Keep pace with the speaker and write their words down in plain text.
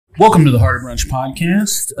Welcome to the Heart of Brunch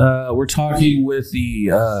podcast. We're talking with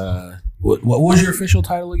the, what was your official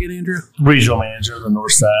title again, Andrew? Regional Manager of the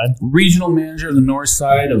North Side. Regional Manager of the North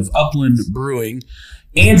Side of Upland Brewing,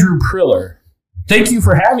 Andrew Priller. Thank you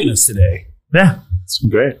for having us today. Yeah, it's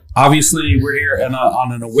been great. Obviously, we're here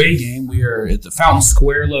on an away game. We are at the Fountain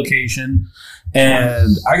Square location.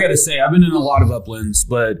 And I got to say, I've been in a lot of Uplands,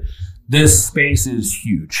 but this space is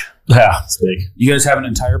huge. Yeah, it's big. You guys have an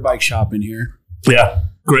entire bike shop in here. Yeah.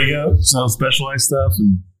 Grego sells specialized stuff,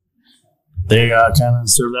 and they kind of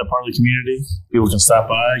serve that part of the community. People can stop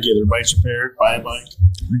by, get their bikes repaired, buy a bike.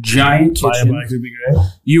 Giant kitchen. Buy a bike would be great.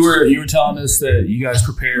 You were telling us that you guys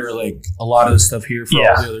prepare like a lot of the stuff here for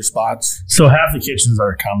all the other spots. So half the kitchens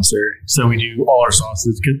are commissary. So we do all our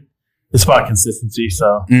sauces. It's about consistency.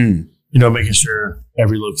 So making sure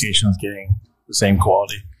every location is getting the same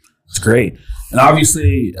quality. It's great. And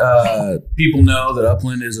obviously, people know that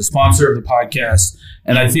Upland is a sponsor of the podcast.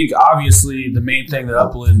 And I think, obviously, the main thing that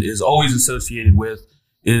Upland is always associated with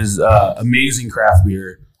is amazing craft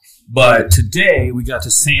beer. But today, we got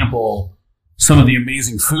to sample some of the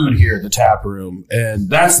amazing food here at the tap room. And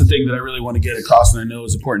that's the thing that I really want to get across, and I know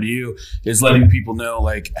is important to you, is letting people know,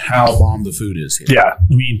 like, how bomb the food is here. Yeah. I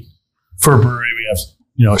mean, for a brewery, we have,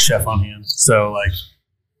 a chef on hand. So, like,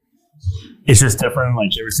 it's just different. Like,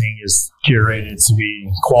 everything is curated to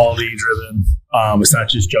be quality driven. It's not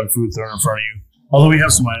just junk food thrown in front of you. Although we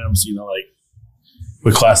have some items, like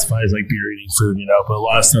we classify as like beer eating food, but a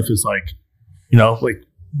lot of stuff is like, like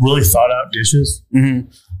really thought out dishes. Mm-hmm.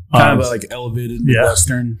 Kind of like elevated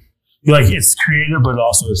Western. Like, it's creative, but it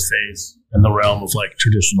also stays in the realm of like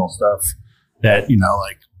traditional stuff that,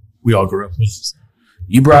 like we all grew up with.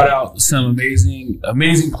 You brought out some amazing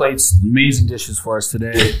plates, amazing dishes for us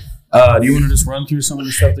today. Do you want to just run through some of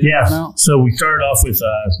the stuff that you brought out? So we started off with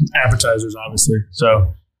appetizers, obviously.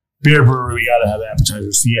 So beer brewery, we got to have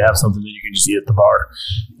appetizers. So you have something that you can just eat at the bar.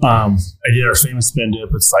 I did our famous spin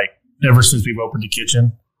dip. It's like ever since we've opened the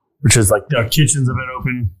kitchen, which is like our kitchens have been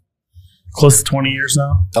open close to 20 years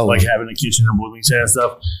now. Oh, like having a kitchen in Bloomington and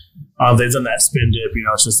stuff. They've done that spin dip.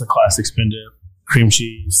 It's just a classic spin dip. Cream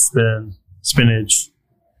cheese, spinach,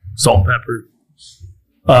 salt and pepper.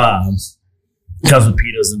 Comes with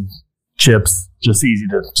pitas and chips. Just easy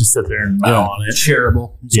to just sit there and gnaw on it.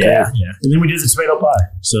 Shareable. Yeah. And then we did the tomato pie.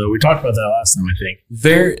 So we talked about that last time, I think.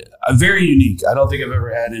 Very unique. I don't think I've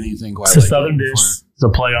ever had anything quite like that. It's a southern dish. It's a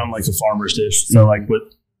play on like a farmer's dish. So like what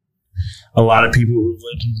a lot of people who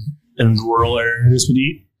lived in rural areas would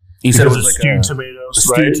eat. You said it was like stewed tomatoes,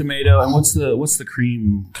 stewed tomato. And what's the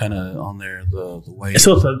cream kind of on there? The white.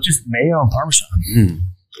 So it's just mayo and Parmesan.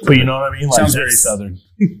 But you know what I mean? Like, sounds very southern.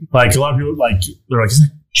 Like a lot of people, like they're like, is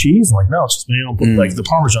that cheese? I'm like, no, it's just mayo. But like the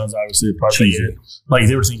Parmesan's obviously probably like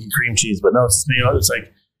they were thinking cream cheese, but no, it's mayo. It's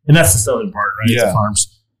like, and that's the southern part, right? Yeah. The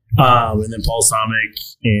farms, and then balsamic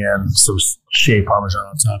and some shaved Parmesan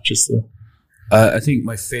on top. Just the. I think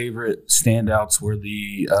my favorite standouts were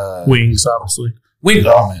the wings, obviously. Wings,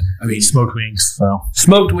 oh man! I mean, smoked wings. So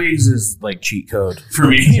smoked wings is like cheat code for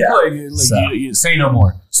me. You say no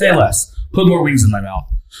more, say less. Put more wings in my mouth.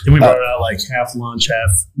 And we brought it out like half lunch,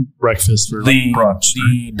 half breakfast for like brunch.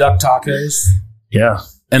 The duck tacos. Yeah.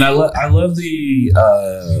 And I love the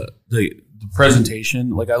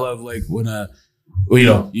presentation. Like, I love like when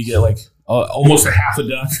you get like almost a half a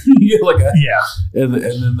duck. You get like and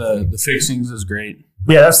then the fixings is great.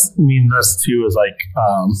 Yeah, that's too is like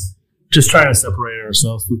just trying to separate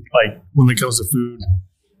ourselves with, like, when it comes to food,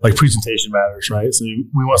 like presentation matters, right? So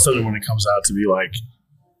we want something when it comes out to be like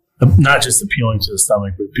not just appealing to the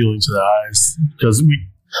stomach, but appealing to the eyes. Because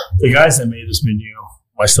the guys that made this menu,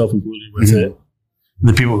 myself included with it, and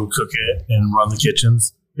the people who cook it and run the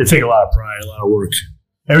kitchens, they take a lot of pride, a lot of work.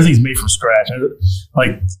 Everything's made from scratch.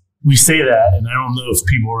 Like, we say that, and I don't know if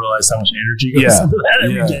people realize how much energy goes into that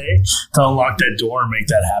every day to unlock that door and make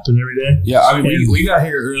that happen every day. Yeah, I mean, we got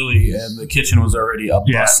here early, and the kitchen was already up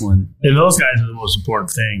bustling. And those guys are the most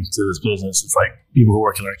important thing to this business. It's like people who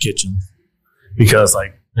work in our kitchen, because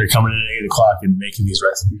like they're coming in at 8 o'clock and making these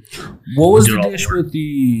recipes. What was the dish with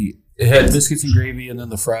it had biscuits and gravy and then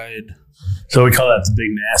the fried? So we call that the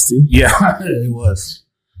Big Nasty. Yeah, it was.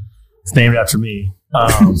 It's named after me.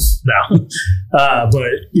 But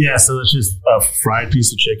yeah, so it's just a fried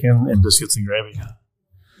piece of chicken and biscuits and gravy.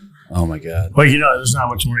 Oh my God. Well, there's not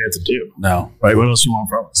much more you have to do. No. Right? What else you want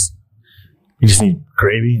from us? You just need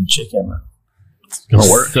gravy and chicken. It's gonna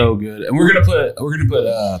work. So good. And we're gonna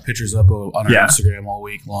put pictures up on our Instagram all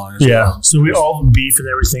week long as well. So all the beef and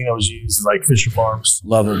everything that was used is like Fisher Farms.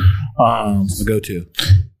 Love it. The go-to.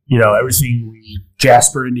 Everything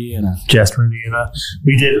Jasper, Indiana.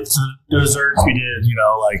 We did desserts. We did,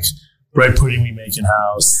 like bread pudding we make in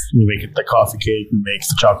house. We make the coffee cake. We make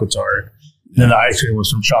the chocolate tart. And then the ice cream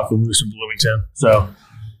was from Chocolate Mousse in Bloomington. So,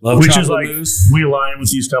 which is like mousse. we align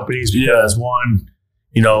with these companies because one,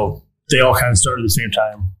 you know, they all kind of started at the same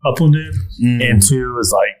time. Upland did, and two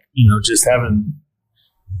is like, you know, just having,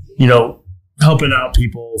 you know, helping out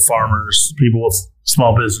people, farmers, people with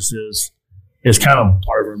small businesses is kind of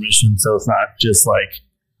part of our mission. So it's not just like,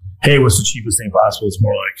 hey, what's the cheapest thing possible? It's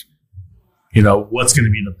more like, you know, what's going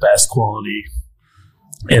to be the best quality,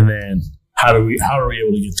 and then how are we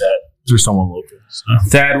able to get that through someone local? So.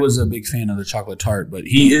 Thad was a big fan of the chocolate tart, but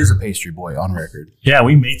he is a pastry boy on record. Yeah,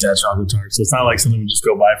 we make that chocolate tart, so it's not like something we just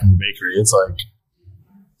go buy from a bakery. It's like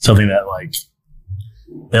something that like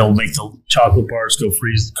they'll make the chocolate bars go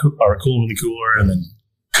freeze or cool in the cooler, and then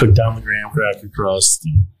cook down the graham cracker crust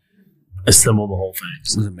and assemble the whole thing.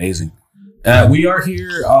 This is amazing. We are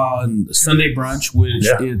here on Sunday brunch, which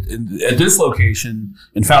at this location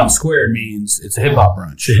in Fountain Square means it's a hip hop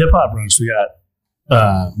brunch. The hip hop brunch. We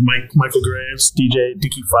got Michael Graves, DJ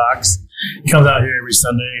Dickie Fox. He comes out here every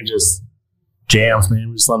Sunday and just jams, man.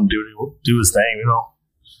 We just let him do his thing, you know.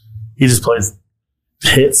 He just plays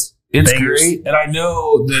hits. It's bangers. great, and I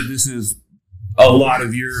know that this is a lot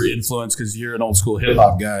of your influence because you're an old school hip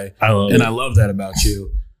hop guy. I love that about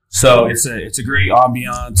you. So it's a great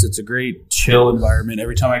ambiance. It's a great chill environment.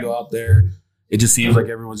 Every time I go out there, it just seems like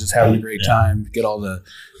everyone's just having a great time. Get all the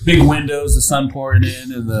big windows, the sun pouring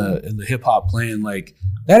in, and the hip hop playing. Like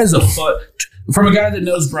that is a fun from a guy that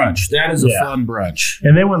knows brunch. That is a fun brunch.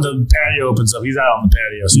 And then when the patio opens up, he's out on the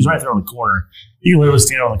patio, so he's right there on the corner. You can literally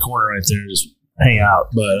stand on the corner right there and just hang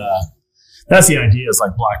out. But that's the idea. It's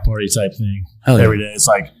like block party type thing every day. It's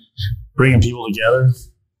like bringing people together.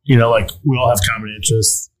 You know, like we all have common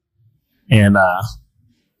interests. And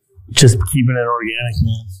just keeping it organic,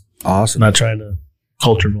 man. Awesome. Not trying to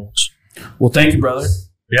culture mulch. Well, thank you, brother.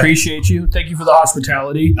 Yeah. Appreciate you. Thank you for the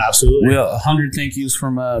hospitality. Absolutely. We have 100 thank yous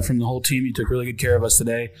from the whole team. You took really good care of us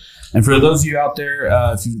today. And for those of you out there,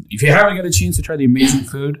 if you haven't got a chance to try the amazing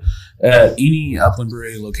food at any Upland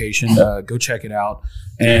Brewery location, go check it out.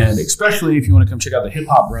 And especially if you want to come check out the hip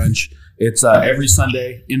hop brunch, it's every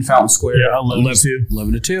Sunday in Fountain Square. Yeah,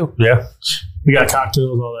 11 to 2. Yeah. We got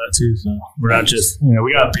cocktails, all that too. So we're not just, you know,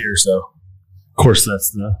 we got beer. So of course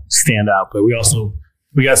that's the standout, but we got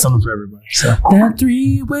something for everybody. So that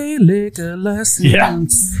 3-way liquor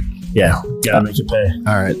license. Yeah. Gotta make it pay.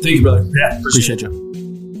 All right. Thank you, brother. Yeah. Appreciate you.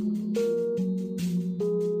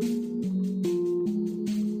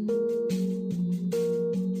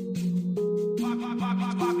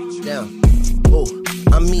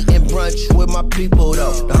 I'm eating brunch with my people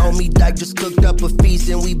though. The homie Dyke just cooked up a feast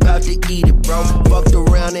and we bout to eat it, bro. Fucked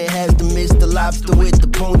around and has to mix the lobster with the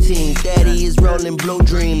poutine. Daddy is rolling blue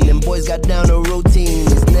dream. Them boys got down a routine.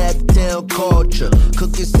 It's Naptown culture.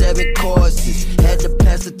 Cooking 7 courses. Had to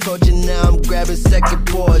pass the torch and now I'm grabbing second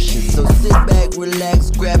portion. So sit back,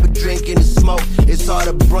 relax, grab a drink and a smoke. It's all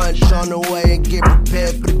the brunch on the way and get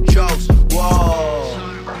prepared for the jokes. Whoa.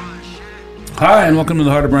 Hi, and welcome to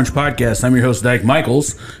the Heart of Brunch podcast. I'm your host, Dyke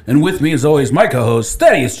Michaels, and with me, as always, my co-host,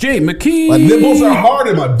 Thaddeus J. McKee. My nibbles are hard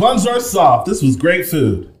and my buns are soft. This was great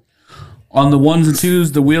food. On the ones and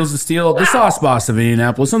twos, the wheels of steel, the sauce boss of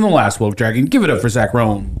Indianapolis, and the last woke dragon. Give it up for Zach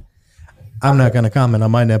Rome. I'm not going to comment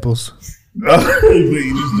on my nipples.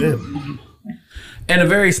 You just did. And a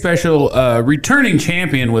very special returning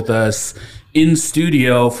champion with us in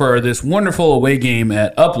studio for this wonderful away game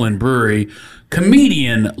at Upland Brewery,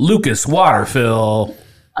 comedian Lucas Waterfill.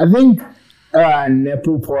 I think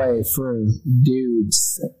nipple play for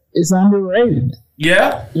dudes is underrated.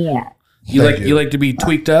 Yeah? Yeah. You like to be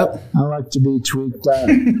tweaked up? I like to be tweaked up.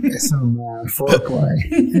 Some foreplay,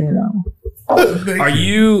 you know. Are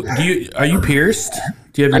you pierced?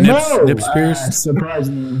 Do you have your nips pierced?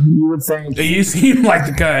 Surprisingly, you would think. You seem like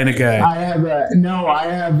the kind of guy.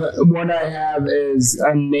 What I have is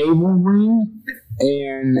a navel ring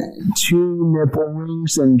and 2 nipple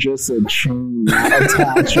rings and just a chain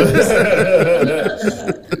attaches.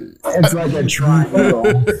 It's like a triangle.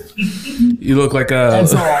 You look like a...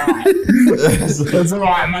 That's a lot. That's a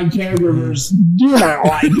lot. My caregivers do not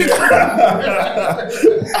like it.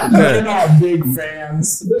 They're not big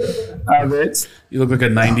fans of it. You look like a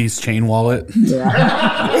 90s chain wallet. Yeah.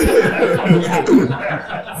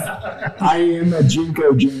 I am a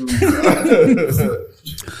Jinko June.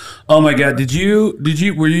 Oh my God!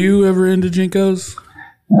 Were you ever into Jinkos?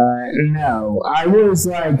 No, I was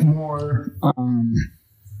like more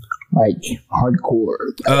like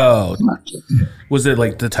hardcore. Oh, was it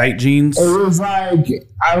like the tight jeans? It was like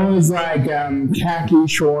I was like khaki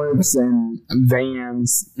shorts and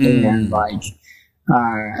Vans and like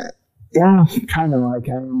Yeah, kind of like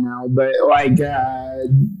I am now, but like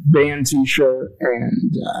band t-shirt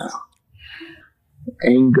and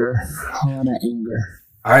anger, a lot of anger.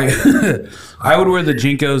 I would wear the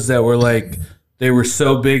Jinkos that were like, they were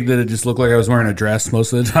so big that it just looked like I was wearing a dress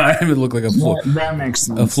most of the time. It looked like that makes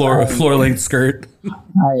sense. a floor length skirt.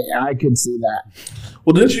 I could see that.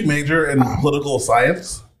 Well, didn't you major in political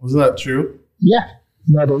science? Was that true? Yeah,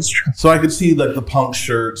 that is true. So I could see like the punk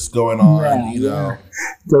shirts going on, you know.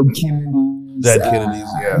 The Kennedys. Dead Kennedys,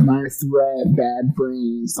 yeah. My Threat, Bad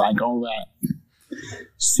Brains, like all that.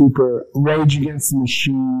 Super Rage Against the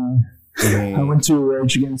Machine. I went to a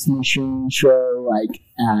Rage Against the Machine show like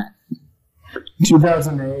at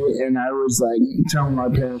 2008, and I was like telling my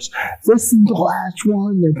parents, "This is the last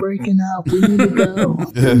one. They're breaking up. We need to go."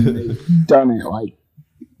 They've done it like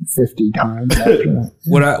 50 times after that.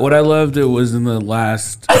 What I loved, it was in the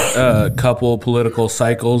last couple political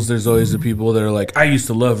cycles, there's always the people that are like, I used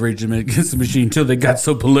to love Rage Against the Machine until they got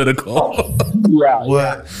so political.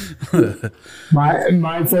 Yeah.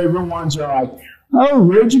 My favorite ones are like, oh,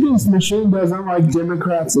 Rage Against the Machine doesn't like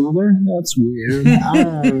Democrats either? That's weird.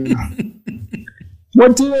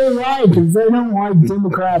 What do they like if they don't like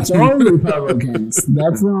Democrats or Republicans?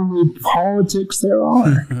 That's the only politics there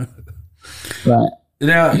are. But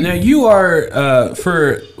Now you are,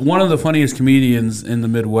 for one of the funniest comedians in the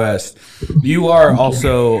Midwest, you are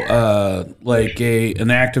also like an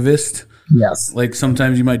activist. yes. Like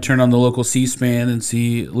sometimes you might turn on the local C-SPAN and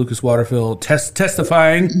see Lucas Waterfield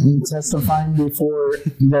testifying. Testifying before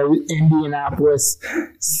the Indianapolis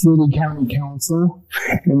City County Council,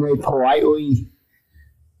 and they politely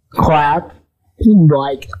clap and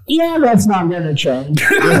like, yeah, that's not going to change.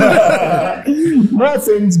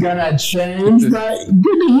 Nothing's going to change, but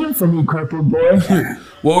good to hear from you, crippled boy.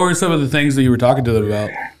 What were some of the things that you were talking to them about?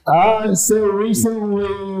 So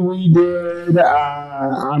recently we did,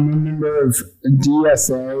 I'm a member of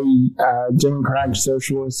DSA, Democratic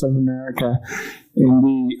Socialists of America,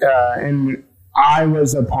 and I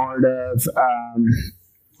was a part of,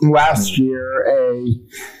 last year, a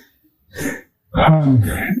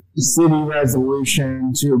city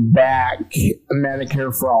resolution to back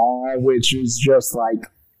Medicare for All, which is just like,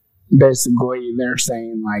 basically they're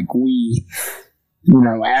saying like, we, you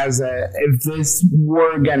know, if this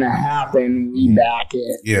were gonna happen, we back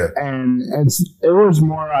it. Yeah. And it was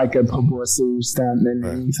more like a publicity stunt than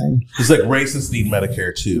anything. It's like racists need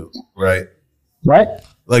Medicare too, right? What?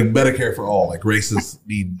 Like Medicare for all. Like racists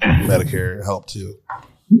need Medicare help too.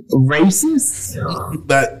 Racist?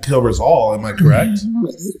 That covers all. Am I correct?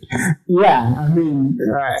 Yeah. I mean,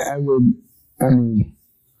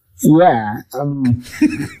 yeah.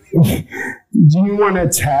 Do you want to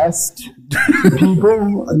test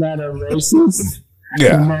people that are racist?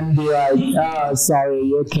 Yeah. And then be like, oh, sorry,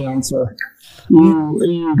 you're cancer.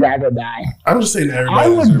 You gotta die. I'm just saying everybody I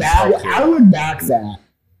would deserves back that,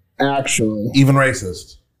 actually. even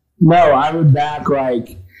racist. No, I would back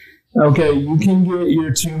like, okay, you can get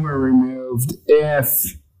your tumor removed if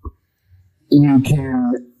you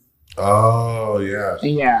can. Oh yeah.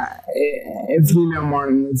 Yeah, if you know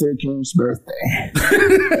Martin Luther King's birthday.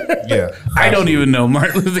 Yeah. I don't even know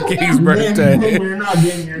Martin Luther King's birthday. Then you're not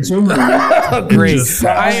getting your tumor removed. Great.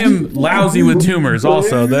 I am lousy with tumors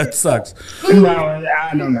also. That sucks. No,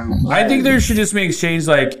 I don't know. I think there should just be exchange,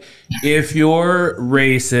 like if you're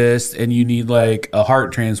racist and you need like a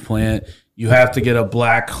heart transplant, you have to get a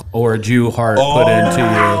black or a Jew heart put into you.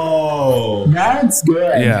 Oh. That's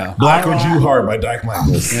good. Yeah. Black or Jew Heart by Dyke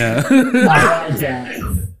Michaels. Yeah. I like that.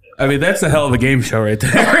 I mean, that's a hell of a game show right there.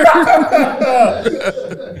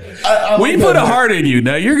 We put a heart in you.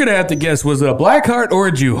 Now you're going to have to guess, was it a black heart or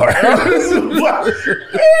a Jew heart? I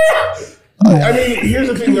mean, here's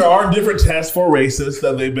the thing. There are different tests for racists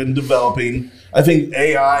that they've been developing. I think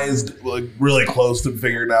AI is like really close to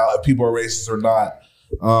figuring out if people are racist or not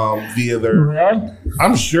via their... Really?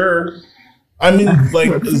 I'm sure. I mean,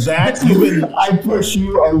 like, Zach, you've been... I push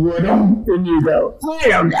you a little, and you go, I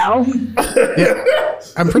don't know. Yeah.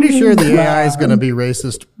 I'm pretty sure the AI is going to be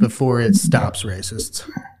racist before it stops racists.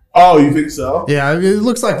 Oh, you think so? Yeah, it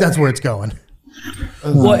looks like that's where it's going.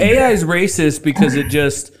 Well, AI is racist because it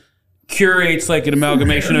just curates like an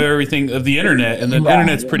amalgamation of everything of the internet, and the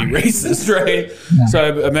internet's pretty racist, right? Yeah. So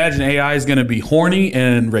I imagine AI is going to be horny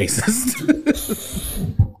and racist.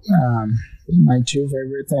 My two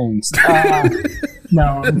favorite things. No,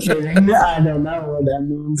 I'm kidding. I don't know what that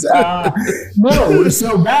means. No,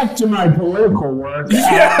 so back to my political work.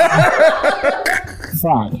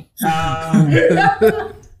 Fuck.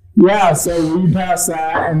 Yeah, so we passed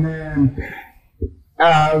that, and then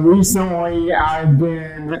recently I've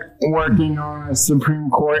been working on a Supreme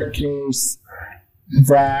Court case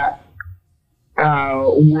that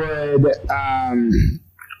would,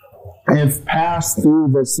 if passed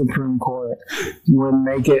through the Supreme Court, would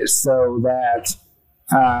make it so that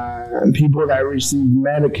people that receive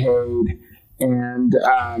Medicaid and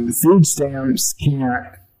food stamps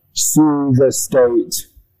can't sue the state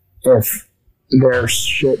if their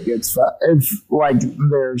shit gets if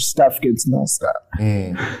their stuff gets messed up.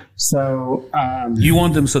 So you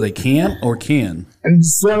want them so they can't or can? And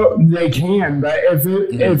so they can, but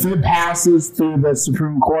if it passes through the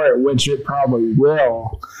Supreme Court, which it probably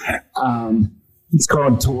will, it's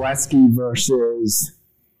called Tuleski versus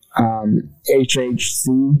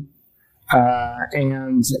HHC,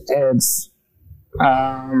 and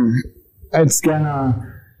it's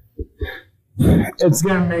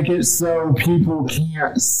gonna make it so people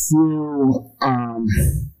can't sue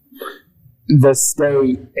the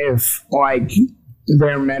state if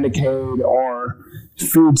their Medicaid or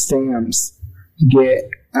food stamps get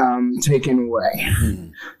taken away.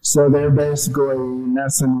 So they're basically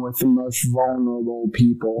messing with the most vulnerable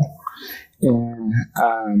people in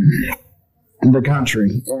the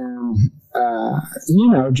country, and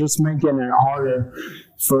just making it harder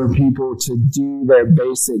for people to do their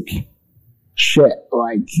basic shit,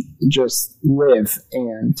 like just live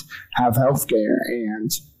and have healthcare.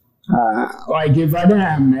 And if I didn't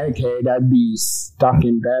have Medicaid, I'd be stuck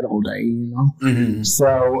in bed all day,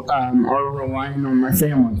 So or relying on my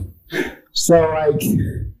family. So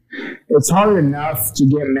it's hard enough to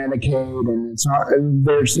get Medicaid, and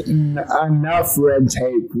there's enough red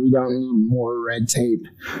tape. We don't need more red tape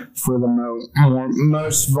for the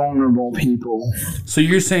most vulnerable people. So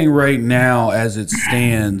you're saying right now, as it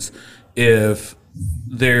stands, if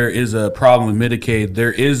there is a problem with Medicaid,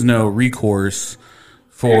 there is no recourse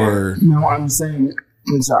for... No, I'm saying...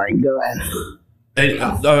 I'm sorry, go ahead.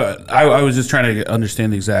 I was just trying to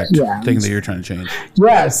understand the exact thing that you're trying to change.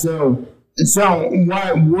 Yeah, so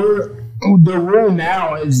what the rule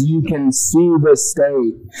now is you can sue the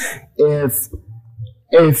state if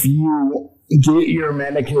you get your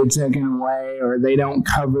Medicaid taken away or they don't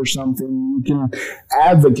cover something. You can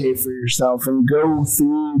advocate for yourself and go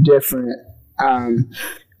through different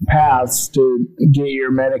paths to get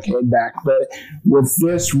your Medicaid back. But with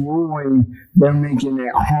this ruling, they're making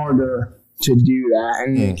it harder to do that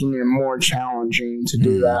and making it more challenging to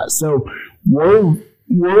do that. So we're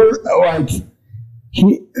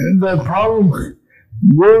the problem,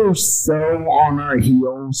 we're so on our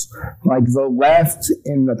heels, the left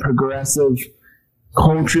and the progressive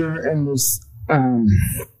culture in this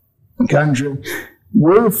country.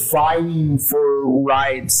 We're fighting for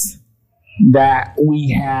rights that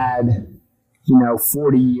we had,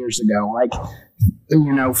 40 years ago,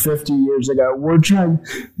 50 years ago.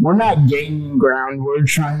 We're not gaining ground. We're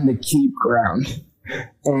trying to keep ground.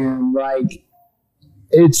 And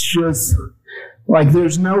it's just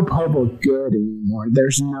there's no public good anymore.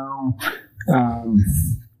 There's no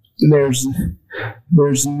there's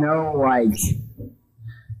no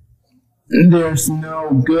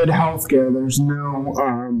good healthcare. There's no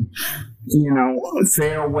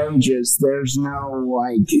fair wages. There's no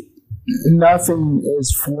nothing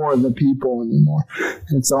is for the people anymore.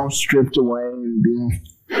 It's all stripped away and being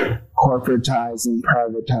corporatized and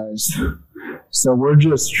privatized. So we're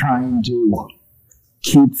just trying to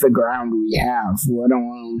keep the ground we have, let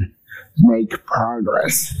alone make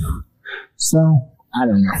progress. So I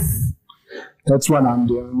don't know. That's what I'm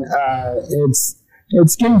doing.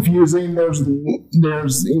 It's confusing. There's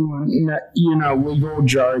legal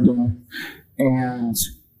jargon and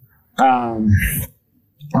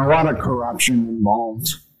a lot of corruption involved,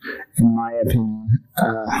 in my opinion.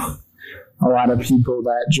 A lot of people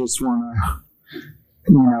that just want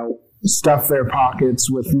to, stuff their pockets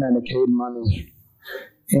with Medicaid money.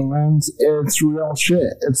 And it's real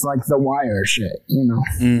shit. It's like The Wire shit,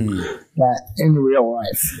 that in real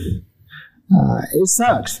life. It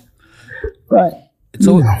sucks. But it's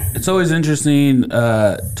always interesting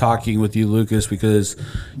talking with you, Lucas, because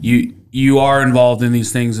you are involved in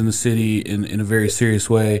these things in the city in a very serious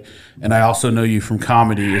way, and I also know you from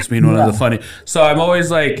comedy as being one of the funny. So I'm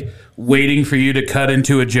always waiting for you to cut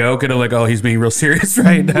into a joke, and I'm like, oh, he's being real serious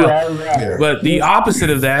right now. Right. But the opposite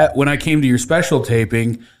of that, when I came to your special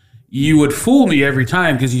taping, you would fool me every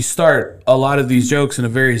time because you start a lot of these jokes in a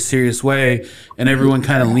very serious way, and everyone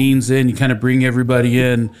kind of leans in. You kind of bring everybody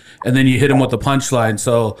in, and then you hit them with the punchline.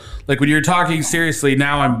 So, when you're talking seriously,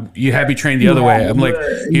 now you have me trained the other way. I'm like,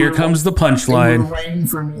 here comes the punchline. You're waiting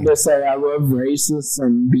for me to say I love racists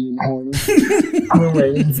and being horny. I'm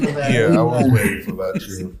waiting for that. Yeah, I was waiting for that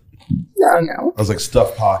too. No. I was like,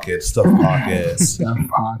 stuff pockets. Stuff pockets.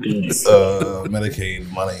 Medicaid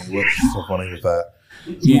money. What's so funny with that?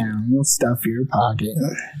 Yeah, we'll stuff your pocket.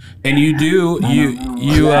 And you do I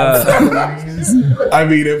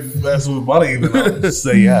mean, if that's with money, then I'll just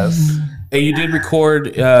say yes. and you did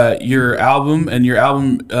record your album, and your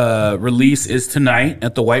album release is tonight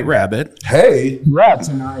at the White Rabbit. Hey, Yeah,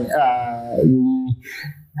 tonight we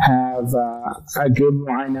have a good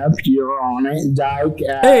lineup. You're on it, Dyke.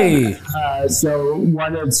 Hey. So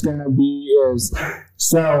what it's going to be is,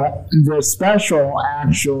 so the special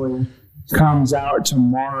actually comes out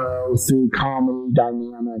tomorrow through Comedy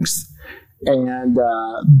Dynamics, and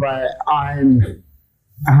but I'm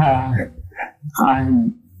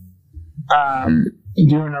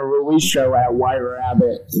doing a release show at White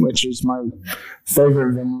Rabbit, which is my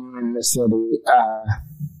favorite venue in the city.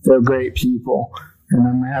 They're great people. And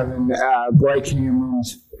I'm having Blake Hammond,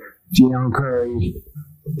 Dion Curry,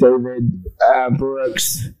 David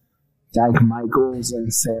Brooks, Dyke Michaels,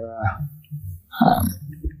 and Sarah.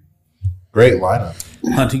 great lineup.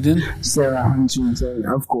 Huntington? Sarah Huntington,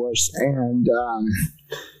 of course. And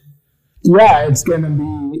yeah, it's gonna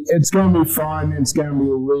be fun. It's gonna be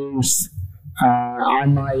loose. I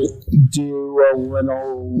might do a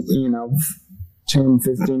little, 10,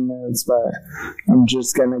 15 minutes, but I'm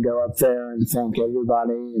just going to go up there and thank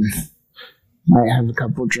everybody and might have a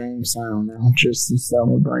couple drinks, I don't know, just to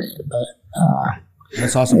celebrate. But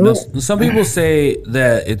That's awesome. Now, some people say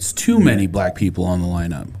that it's too many black people on the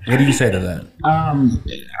lineup. What do you say to that? I'm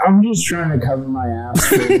just trying to cover my ass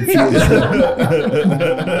for the future.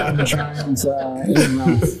 I'm trying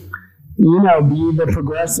to, be the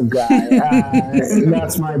progressive guy.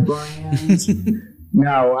 That's my brand.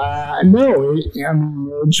 No,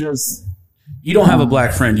 it just... You don't have a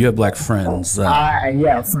black friend. You have black friends.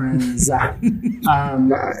 Yeah, friends.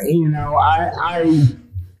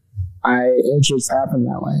 It just happened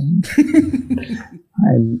that way.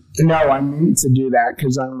 I meant to do that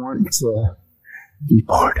because I want to be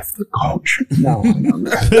part of the culture. No, I don't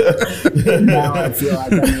know. Now I feel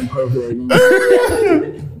like I'm appropriating.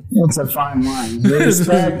 It's a fine line.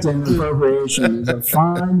 Respect and appropriation is a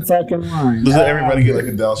fine fucking line. Doesn't everybody get like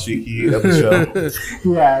a dashiki at the show?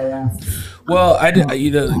 Yeah. Well,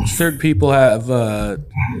 certain people have, I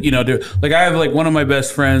have like one of my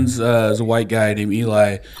best friends is a white guy named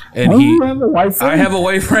Eli, and you have a white friend? I have a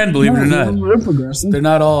white friend, believe it or not. You're progressive. They're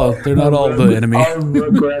not all the enemy. I'm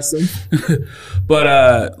progressive.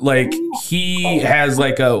 But he has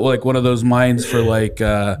one of those minds for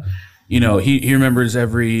he remembers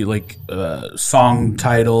every song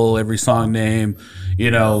title, every song name,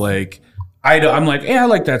 I'm like, I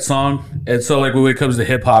like that song. And so when it comes to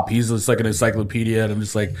hip hop, he's just like an encyclopedia, and I'm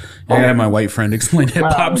just like, I have my white friend explain hip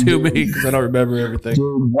hop to me because I don't remember everything.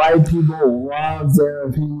 Dude, white people love their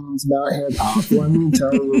opinions about hip hop. Let me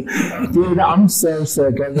tell you, dude, I'm so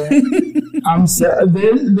sick of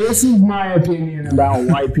it. This is my opinion about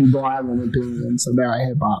white people having opinions about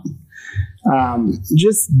hip hop.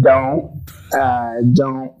 Just don't,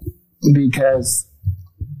 because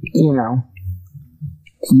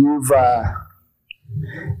you've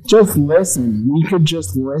just listen. We could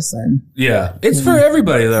just listen. Yeah, it's for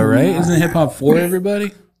everybody though, right? Isn't hip hop for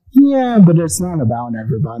everybody? Yeah, but it's not about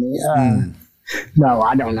everybody. No,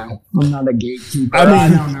 I don't know. I'm not a gatekeeper. I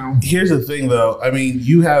don't know. Here's the thing, though. I mean,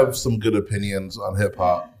 you have some good opinions on hip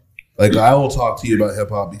hop. Like, I will talk to you about hip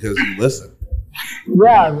hop because you listen.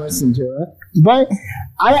 Yeah, I listen to it, but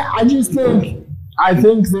I just think. I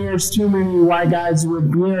think there's too many white guys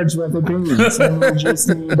with beards with opinions, and we just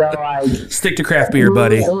need to stick to craft beer,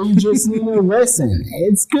 buddy. We just need to listen.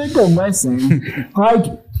 It's good to listen.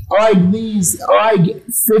 These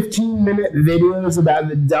 15-minute videos about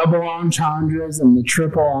the double entendres and the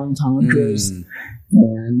triple entendres,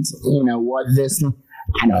 and what this.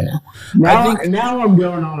 I don't know. Now I'm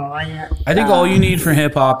going on a rant. I think all you need for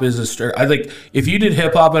hip hop is I think if you did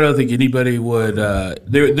hip hop, I don't think anybody would.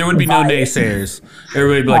 There would be no naysayers.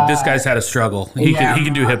 Everybody would be like, "This guy's had a struggle. He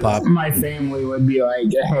can do hip hop." My family would be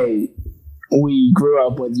like, "Hey, we grew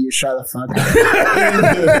up with you. Shut the fuck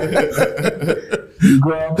up." You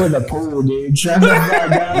grew up with a pool, dude. Shut the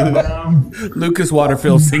fuck up, bro. Lucas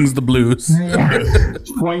Waterfield sings the blues.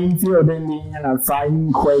 Plainfield, Indiana,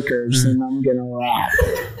 fighting Quakers, and I'm gonna rap.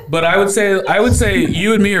 But I would say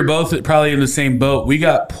you and me are both probably in the same boat. We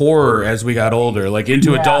got poorer as we got older.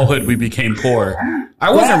 Into adulthood, we became poor.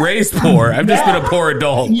 I wasn't raised poor. I've just been a poor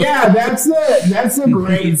adult. Yeah, that's the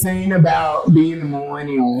great thing about being a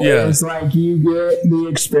millennial. Yeah. It's you get the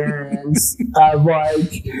experience of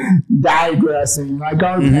digressing. Our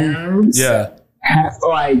parents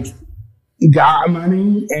got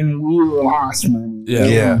money and we lost money.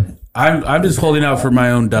 Yeah. I'm just holding out for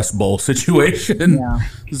my own Dust Bowl situation. Yeah.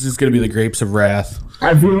 This is going to be the Grapes of Wrath.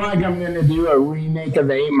 I feel like I'm going to do a remake of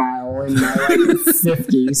 8 Mile in my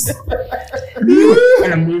 50s.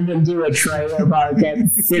 And move into a trailer park at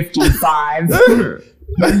 55.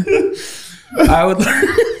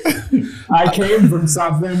 I came from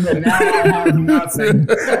something, but now I have nothing.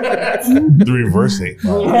 The reverse 8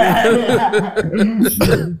 Mile.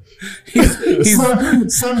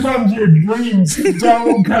 Sometimes your dreams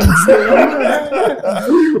don't come true.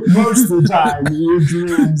 Most of the time, your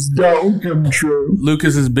dreams don't come true.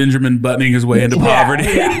 Lucas is Benjamin buttoning his way into poverty.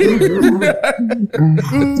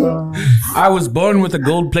 I was born with a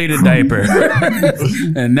gold-plated diaper,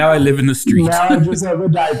 and now I live in the street. Now I just have a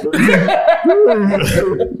diaper.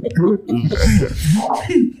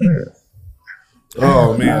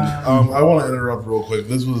 Oh man, I want to interrupt real quick.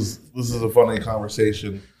 This is a funny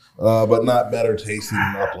conversation, but not better tasting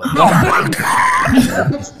than Upland.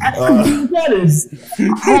 That is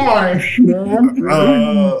harsh, man.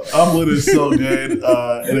 Upland is so good,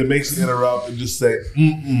 and it makes me interrupt and just say,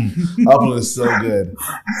 Upland is so good.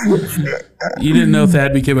 You didn't know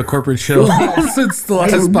Thad became a corporate shill since the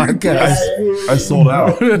last podcast. I sold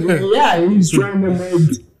out. Yeah, he's trying to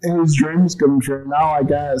make his dreams come true now, I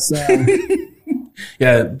guess.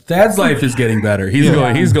 Yeah, Thad's life is getting better. He's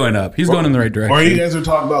going up. He's going in the right direction. Or you guys are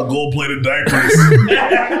talking about gold-plated diapers.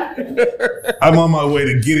 I'm on my way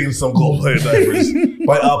to getting some gold-plated diapers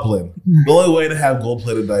by Upland. The only way to have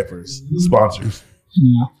gold-plated diapers. Sponsors.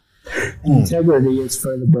 Yeah. Integrity is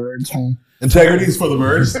for the birds, huh? Integrity is for the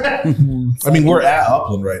birds. I mean, we're at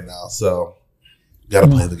Upland right now, so gotta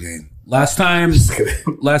play the game. Last time,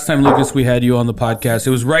 Lucas, we had you on the podcast. It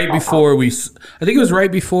was right before I think it was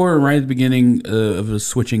right before or right at the beginning of us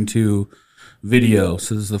switching to video.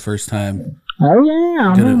 So this is the first time. Oh yeah,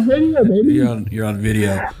 I'm on video, baby. You're on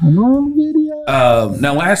video. I'm on video.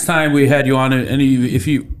 Now, last time we had you on, and if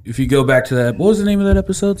you go back to that, what was the name of that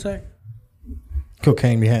episode? Sorry.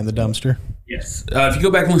 Cocaine behind the dumpster. Yes. If you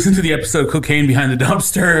go back and listen to the episode "Cocaine Behind the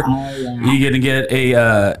Dumpster," you're gonna get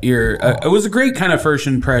it was a great kind of first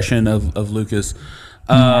impression of Lucas.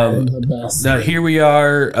 Now here we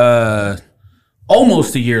are,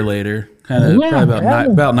 almost a year later, probably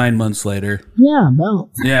about 9 months later. Yeah, about.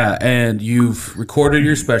 Yeah, and you've recorded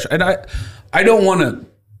your special, and I don't want to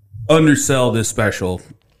undersell this special.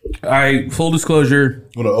 Full disclosure,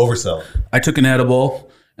 I'm gonna oversell it. I took an edible.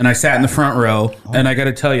 And I sat in the front row, and I got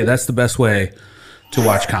to tell you, that's the best way to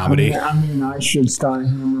watch comedy. I mean, I should start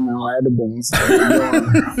handing out edibles.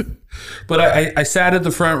 But I sat at the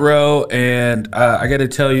front row, and I got to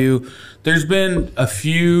tell you, there's been a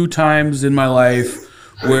few times in my life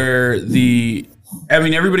where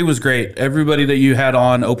everybody was great. Everybody that you had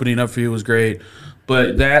on opening up for you was great.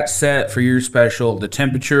 But that set for your special, the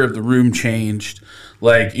temperature of the room changed.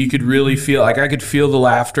 Like, you could really feel, like I could feel the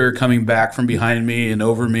laughter coming back from behind me and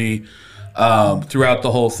over me throughout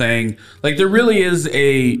the whole thing. Like, there really is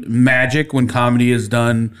a magic when comedy is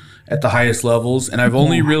done at the highest levels. And I've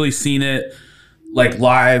only really seen it, like,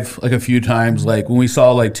 live, like, a few times. Like, when we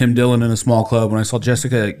saw, like, Tim Dillon in a small club, when I saw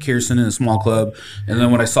Jessica Kirsten in a small club, and then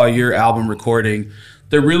when I saw your album recording,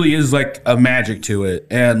 there really is, like, a magic to it.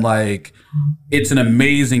 And, like, it's an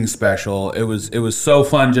amazing special. It was so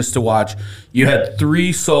fun just to watch. You had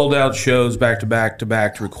 3 sold out shows back to back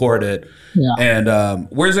to record it. Yeah. And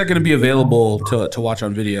where's that going to be available to watch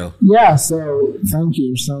on video? Yeah, so thank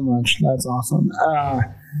you so much. That's awesome.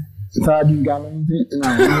 Thought you got anything?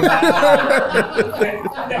 No.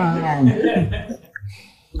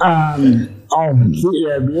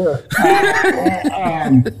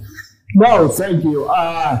 No, thank you.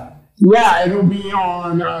 Yeah, it'll be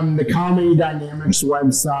on the Comedy Dynamics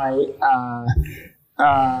website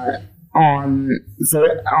on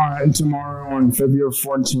tomorrow on February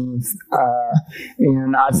 14th,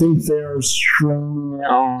 and I think they're streaming it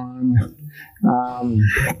on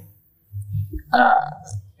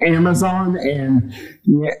Amazon, and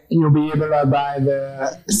you'll be able to buy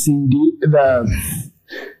the CD,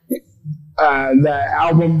 the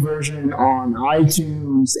album version on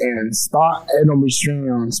iTunes and it'll be streaming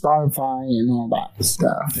on Spotify and all that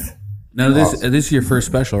stuff. Now this is your first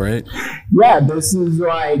special, right? Yeah, this is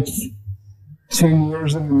like 10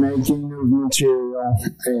 years in the making of material,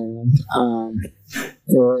 and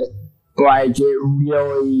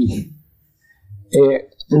it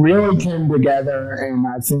really came together, and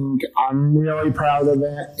I think I'm really proud of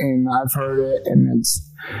it, and I've heard it, and it's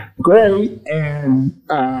great, and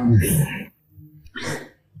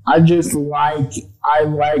I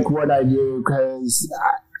like what I do because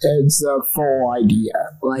it's a full idea.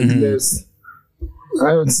 Like this,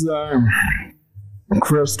 it's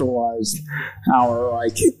crystallized. Our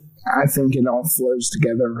I think it all flows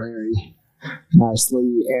together very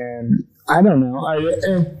nicely, and I don't know.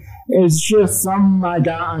 It's just something I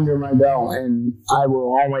got under my belt, and I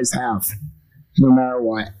will always have, no matter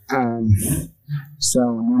what. So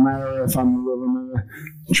no matter if I'm living in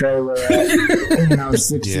a trailer at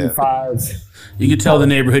 65. You could tell the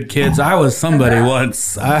neighborhood kids, I was somebody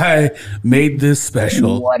once. I made this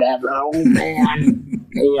special. Whatever, oh man.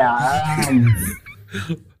 Yeah.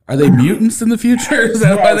 Are they mutants in the future? Is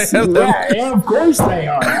that why they have them? Yeah, of course they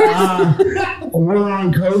are. We're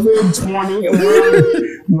on COVID 20.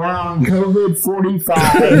 We're on COVID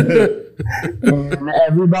 45. And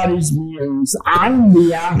everybody's mutants. I'm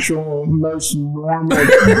the actual most normal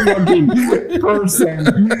looking person.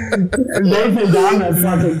 They think I'm a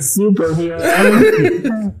fucking superhero.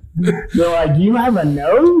 They're like, you have a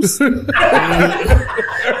nose?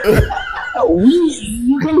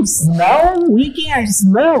 You can smell? We can't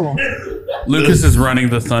smell. Lucas is running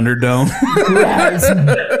the Thunderdome.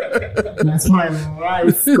 That's my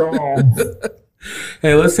life goal.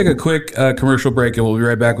 Hey, let's take a quick commercial break, and we'll be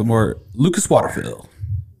right back with more Lucas Waterfield.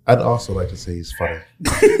 I'd also like to say he's funny.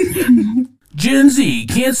 Gen Z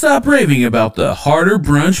can't stop raving about the Harder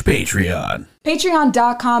Brunch Patreon.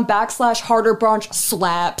 Patreon.com/Harder Brunch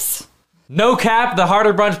slaps. No cap, the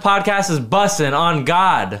Harder Brunch podcast is bussin' on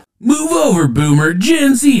God. Move over, Boomer.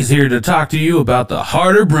 Gen Z's here to talk to you about the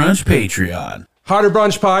Harder Brunch Patreon. Harder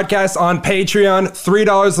Brunch podcast on Patreon,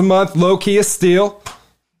 $3 a month, low key is steal.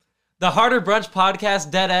 The Harder Brunch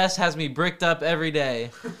podcast deadass has me bricked up every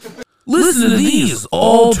day. Listen to these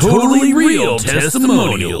all totally real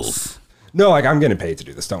testimonials. No, I'm getting paid to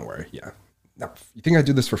do this, don't worry. Yeah. No, you think I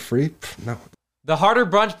do this for free? No. The Harder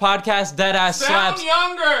Brunch podcast deadass slaps. Sound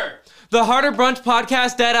younger! The Harder Brunch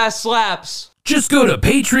podcast deadass slaps. Just go to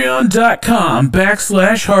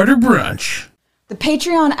patreon.com/Harder Brunch. The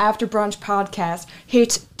Patreon After Brunch podcast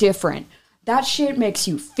hits different. That shit makes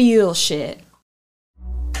you feel shit.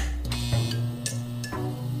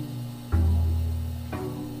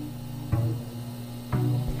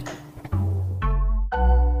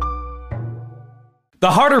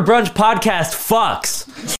 The Harder Brunch podcast fucks.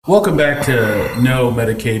 Welcome back to No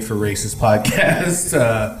Medicaid for Racist podcast,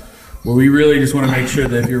 where we really just want to make sure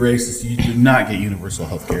that if you're racist, you do not get universal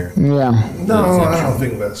health care. Yeah. No, I don't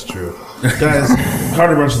think that's true. Guys,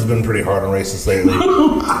 Harder Brunch has been pretty hard on racists lately.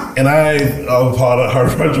 And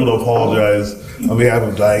Harder Brunch will apologize on behalf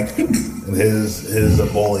of Dyke and his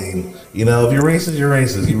bullying. You know, if you're racist, you're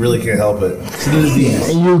racist. You really can't help it. It's a disease.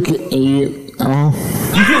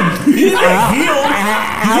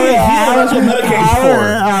 That's what Medicaid's for.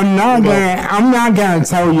 I'm not gonna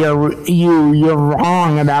tell you're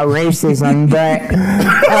wrong about racism, but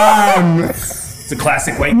It's a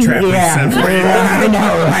classic white trap. I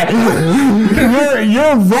know, right?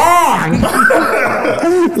 You're wrong.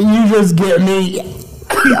 You just get me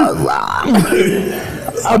wrong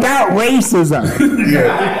about racism.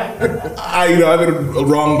 Yeah, I've been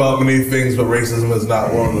wrong about many things, but racism is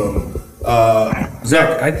not one of them.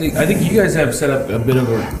 Zach, I think you guys have set up a bit of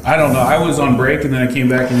a, I don't know, I was on break and then I came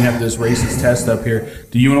back and you have this racist test up here.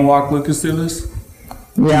 Do you want to walk Lucas through this?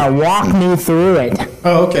 Yeah, walk me through it.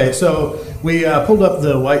 Oh, okay. So we pulled up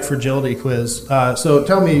the white fragility quiz. So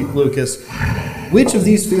tell me, Lucas, which of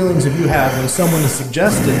these feelings have you had when someone has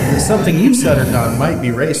suggested that something you've said or done might be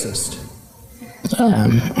racist?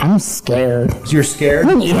 I'm scared. You're scared?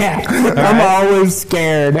 Yeah, I'm always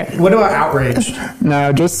scared. What about outraged?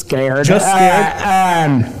 No, just scared. Just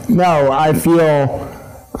scared? No, I feel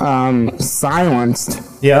silenced.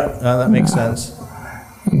 Yeah, that makes sense.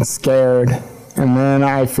 I'm scared. And then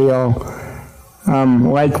I feel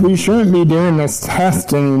like we shouldn't be doing this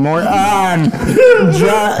test anymore. All right,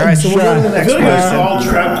 so we'll go to the next I feel like it's all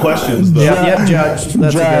trap questions, though. Yep, judge.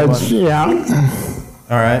 That's a good one. Yeah.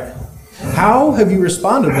 All right. How have you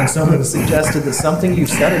responded when someone suggested that something you've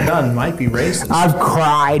said or done might be racist? I've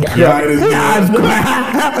cried. Yeah,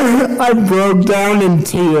 I broke down in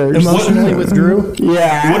tears. Emotionally withdrew?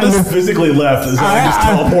 Yeah. what is physically left? Is that just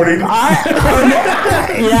teleporting?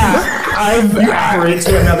 You operate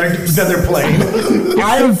to another plane.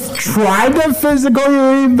 I've tried to physically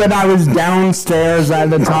leave, but I was downstairs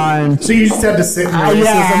at the time. So you just had to sit in racism?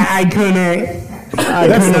 Yeah, I couldn't.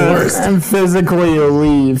 That's the worst. And physically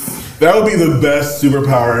leave. That would be the best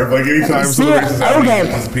superpower. If anytime someone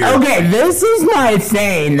racist disappear. Okay, this is my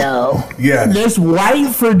thing, though. Yeah. This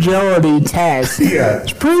white fragility test. Yeah.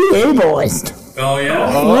 It's pretty ableist. Oh, yeah?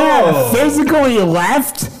 Yeah, physically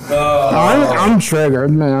left. I'm triggered,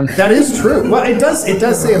 man. That is true. Well, it does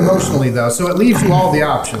say emotionally, though, so it leaves you all the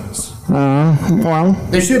options. Well,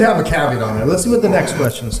 They should have a caveat on there. Let's see what the next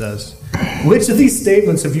question says. Which of these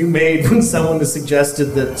statements have you made when someone has suggested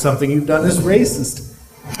that something you've done is racist?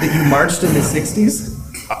 That you marched in the 60s?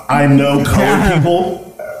 I know colored people.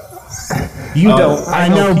 You don't. I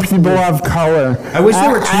know people of color. I wish there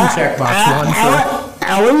were two checkbox ones.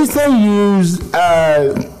 At least they use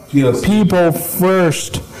people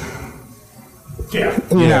first. Yeah.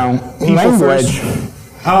 You know, People language. first.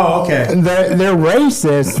 Oh, okay. They're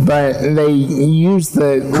racist, but they use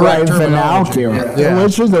the right terminology. vernacular, Yeah.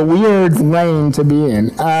 which is a weird lane to be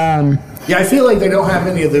in. Yeah, I feel like they don't have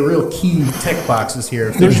any of the real key tick boxes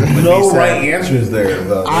here. There's no right answers there,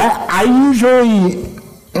 though. I usually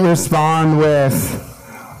respond with,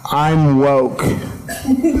 "I'm woke."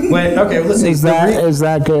 Wait, okay, well, let's see. Is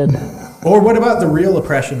that good? Or what about the real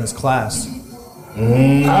oppression is class? Oh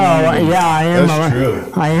yeah, I am. That's true.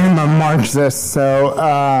 I am a Marxist, so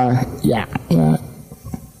yeah. All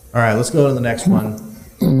right, let's go to the next one.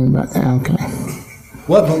 Okay.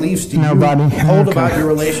 What beliefs do you Nobody. hold Okay. about your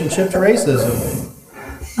relationship to racism?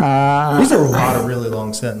 These are a lot of really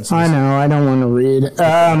long sentences. I know. I don't want to read.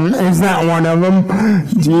 Is that one of them?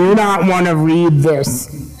 Do you not want to read this?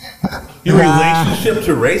 Your relationship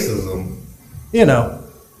to racism. You know,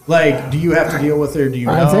 like, do you have to deal with it or do you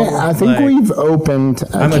know? I think Like, we've opened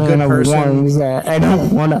a I'm a can good of person. worms that I don't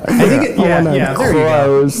want to. I think there you go.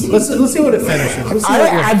 close. Let's see what it finishes. Let's see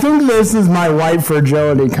what I think this is my white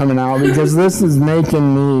fragility coming out because this is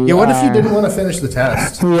making me. yeah, what if you didn't want to finish the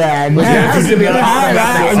test? Yeah,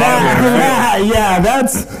 yeah,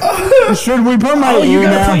 that's. Should we put my Oh, you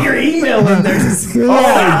email? gotta put your email in there.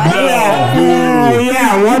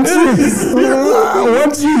 Yeah,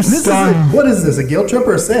 once you start. What is this, a guilt trip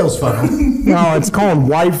or a sales funnel? No, it's called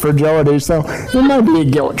white fragility, so it might be a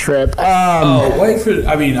guilt trip. I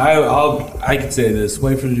could say this: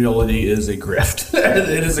 white fragility is a grift.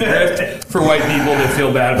 It is a grift for white people that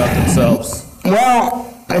feel bad about themselves. Well,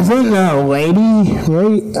 I think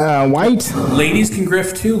white Ladies can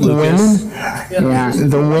grift too, Lucas. women. Yeah,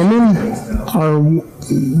 the women are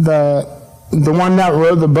the one that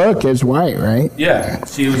wrote the book is white, right? Yeah,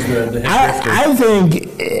 she was the head grifter. I think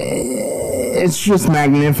it's just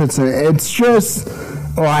magnificent. It's just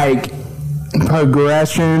like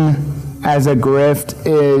progression as a grift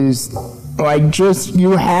is like just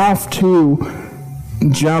you have to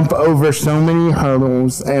jump over so many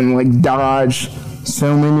hurdles and like dodge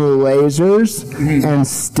so many lasers and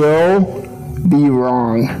still be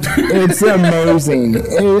wrong. It's amazing.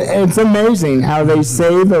 It's amazing how they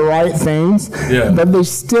say the right things, but they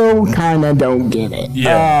still kind of don't get it.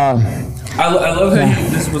 Yeah. I love how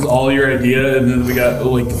this was all your idea, and then we got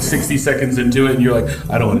like 60 seconds into it, and you're like,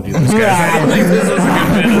 I don't want to do this, guys. I don't think this was a good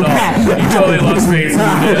fit at all. You totally lost face. I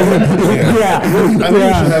think we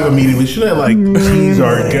should have a meeting. We shouldn't like tease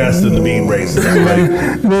our guests into being racist.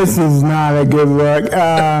 Like, This is not a good look.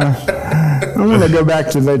 I'm going to go back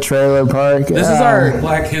to the trailer park. This is our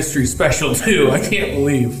Black History special, too. I can't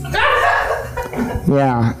believe.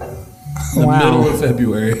 Yeah. The middle of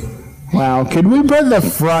February. Wow, could we put the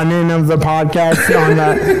front end of the podcast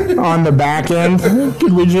on the back end?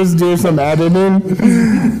 Could we just do some editing?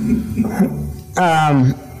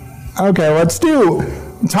 Okay, let's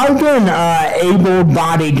type in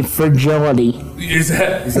able-bodied fragility. Is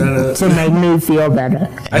that a... To make me feel better.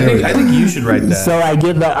 I think you should write that. So I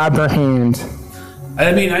get the upper hand.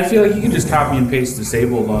 I mean, I feel like you can just copy and paste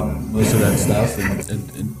disabled on most of that stuff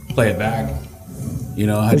and play it back. You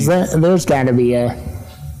know, There's got to be a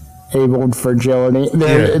abled fragility.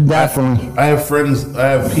 There, definitely. I have friends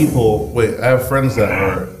that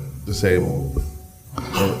are disabled.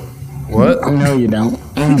 What? No, you don't.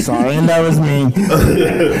 I'm sorry, and that was me.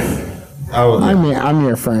 I'm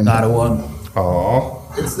your friend. Not a one.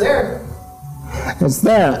 Aw. It's there. It's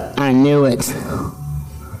there. I knew it.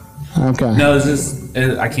 Okay. No, is this?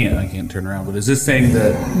 I can't turn around. But is this saying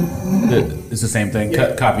that it's the same thing?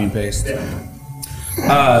 Copy and paste.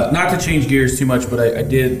 Not to change gears too much, but I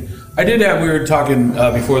did have. We were talking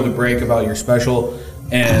before the break about your special,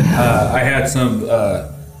 and I had some.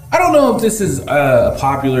 I don't know if this is a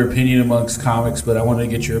popular opinion amongst comics, but I wanted to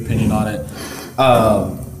get your opinion on it.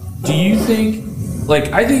 Do you think,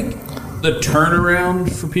 I think the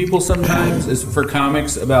turnaround for people sometimes is for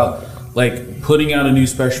comics about putting out a new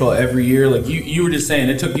special every year? Like you were just saying,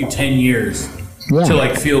 it took you 10 years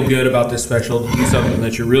to feel good about this special, to do something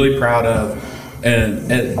that you're really proud of,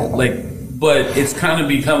 but it's kind of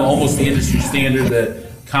become almost the industry standard that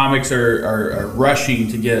comics are rushing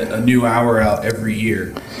to get a new hour out every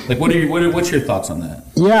year. What's your thoughts on that?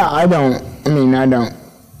 Yeah, I don't.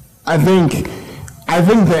 I think I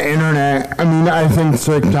think the internet, I think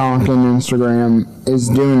TikTok and Instagram is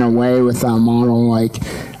doing away with that model. Like,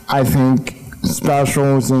 I think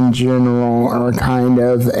specials in general are kind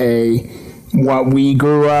of what we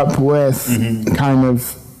grew up with, kind of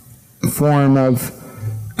form of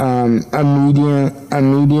a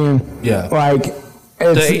median. Yeah. Like,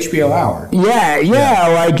 the HBO hour. Yeah.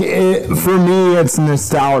 Like, for me, it's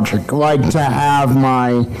nostalgic. Like, to have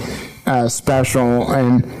my special,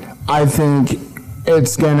 and I think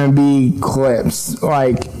it's gonna be clips.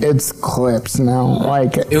 Like, it's clips now.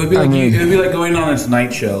 Like, it would be like it would be like going on a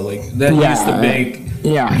Tonight Show. Like that used to make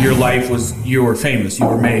your life you were famous, you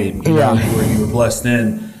were made, you know, you were blessed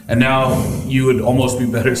in, and now you would almost be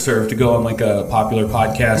better served to go on like a popular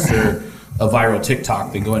podcast or a viral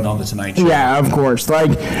TikTok than going on the Tonight Show. Yeah, of course.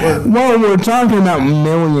 Like, well, we're talking about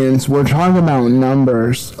millions. We're talking about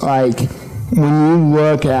numbers. Like, when you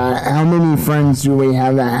look at how many friends do we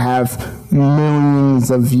have that have millions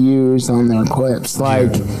of views on their clips,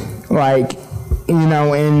 like, you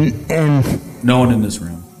know, and no one in this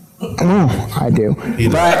room. Oh, I do.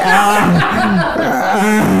 But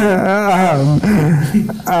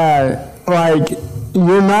like,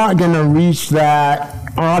 you're not gonna reach that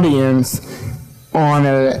audience on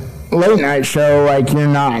a late night show. Like, you're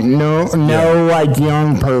not. No, like,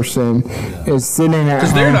 young person is sitting at home.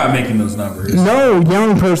 Because they're not making those numbers. No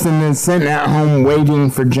young person is sitting at home waiting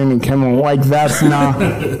for Jimmy Kimmel. Like, that's not.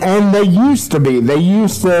 And they used to be. They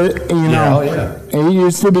used to, you know. It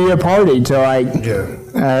used to be a party to, like,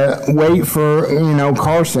 wait for, you know,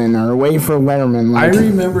 Carson or wait for Letterman. Like, I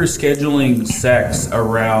remember scheduling sex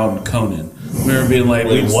around Conan. I remember being like,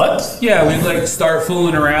 what? Yeah, we'd like start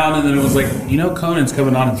fooling around, and then it was like, you know, Conan's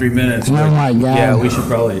coming on in 3 minutes. Oh my God. Yeah, we should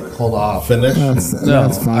probably hold off. Finish?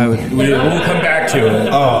 That's fine. We'll come back to it.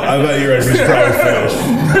 Oh, I bet you're ready to finish.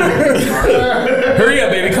 Hurry up,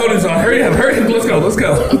 baby. Conan's on. Hurry up. Let's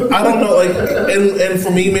go. I don't know, like, and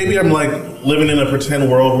for me, maybe I'm like living in a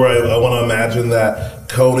pretend world where I want to imagine that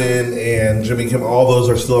Conan and Jimmy Kimmel, all those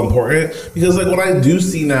are still important, because like when I do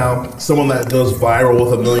see now someone that goes viral with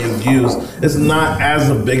 1 million views, it's not as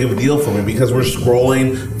a big of a deal for me, because we're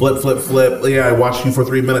scrolling, flip. Yeah, I watched you for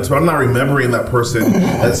 3 minutes, but I'm not remembering that person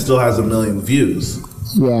that still has 1 million views.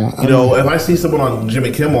 Yeah. You know, if I see someone on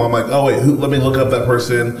Jimmy Kimmel, I'm like, oh wait, let me look up that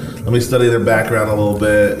person. Let me study their background a little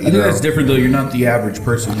bit. I think that's different though. You're not the average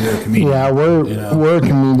person. You're a comedian. Yeah, we're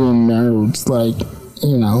comedian nerds. Like,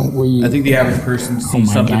 you know, I think the average person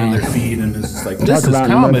sees something in their feed and is just like, this is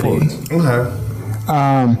comedy. Okay.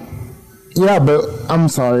 Yeah, but I'm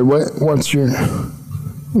sorry. What's your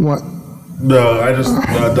what? No,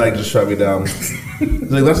 Dyke just shut me down.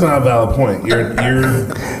 Like, that's not a valid point. Your opinion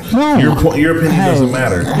doesn't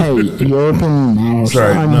matter. Hey, your opinion matters.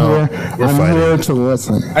 Sorry, I'm here to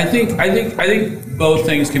listen. I think both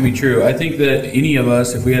things can be true. I think that any of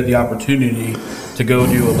us, if we had the opportunity to go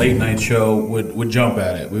do a late night show, would jump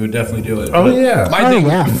at it. We would definitely do it. Oh, yeah.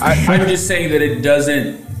 I'm just saying that it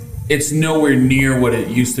doesn't. It's nowhere near what it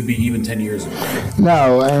used to be even 10 years ago.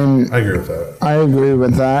 No, and I agree with that. I agree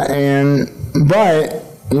with that, but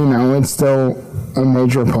you know, it's still a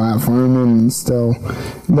major platform, and still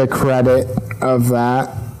the credit of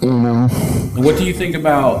that, you know. What do you think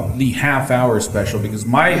about the half-hour special? Because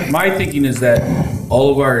my thinking is that all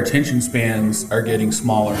of our attention spans are getting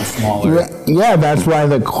smaller and smaller. Yeah, that's why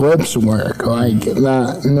the clips work. Like,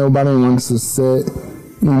 that, nobody wants to sit,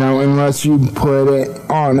 you know, unless you put it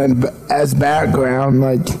on as background,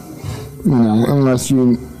 like, you know, unless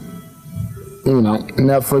you know,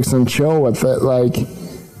 Netflix and chill with it. Like,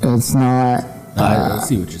 it's not. I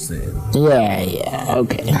see what you're saying. Yeah,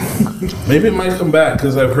 okay. Maybe it might come back,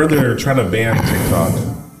 because I've heard they're trying to ban TikTok.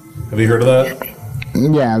 Have you heard of that?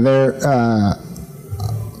 Yeah, they're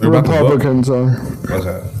Republicans are.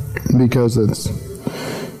 Okay. Because it's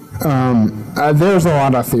there's a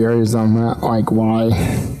lot of theories on that, like why.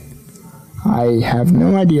 I have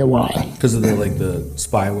no idea why. Because of the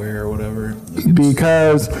spyware or whatever.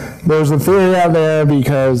 Because there's a theory out there,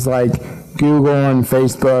 because like Google and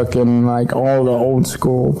Facebook and like all the old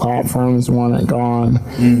school platforms want it gone.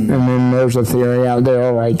 And then there's a theory out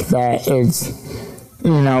there like that it's,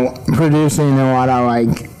 you know, producing a lot of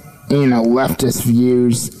like, you know, leftist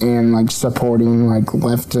views and like supporting like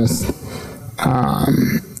leftist,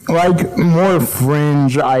 like more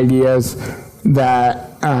fringe ideas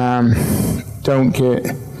that don't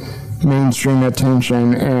get mainstream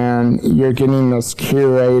attention, and you're getting this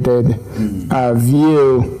curated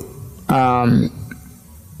view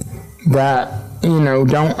that, you know,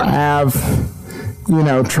 don't have, you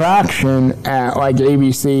know, traction at like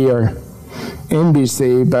ABC or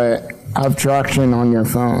NBC, but obstruction on your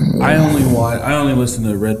phone. I only listen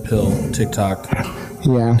to Red Pill TikTok.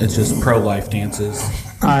 Yeah. It's just pro-life dances.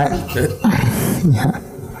 Yeah.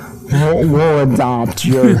 We'll adopt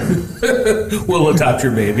your. We'll adopt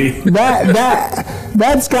your baby.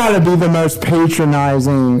 That's got to be the most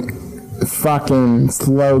patronizing fucking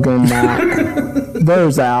slogan. That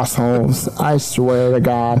those assholes. I swear to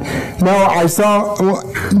God. No, I saw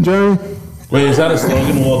Jerry. Wait, is that a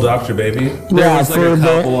slogan? We'll adopt your baby. There was like a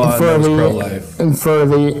couple on that was pro-life. For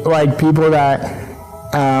the like people that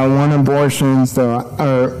want abortions, or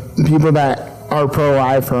people that are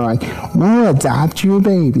pro-life are like, we'll adopt your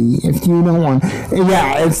baby if you don't want.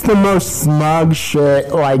 Yeah, it's the most smug shit,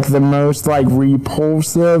 like the most like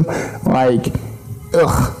repulsive, like,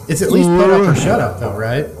 ugh. It's at least put up or shut up, though,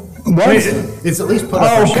 right? What? It's at least put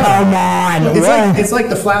up or shut up. Oh, come on. It's like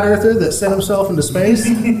the flat earther that sent himself into space.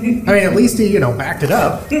 I mean, at least he, backed it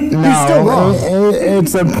up. No, He's still wrong.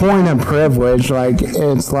 It's a point of privilege. Like,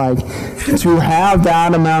 it's like to have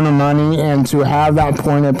that amount of money and to have that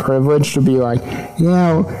point of privilege to be like,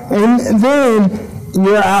 and then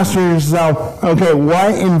you're asking yourself, okay,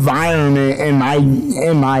 what environment am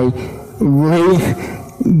I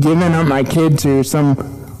giving up my kid to? Some,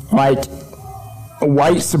 like,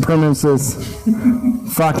 white supremacist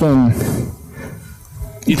fucking.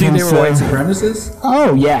 You think they were white supremacists?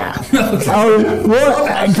 Oh, yeah. Oh,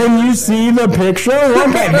 look, can you see the picture?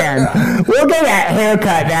 Look at them. Look at that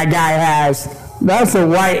haircut that guy has.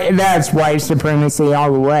 That's white supremacy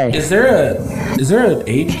all the way. Is there an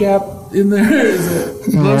age gap in there?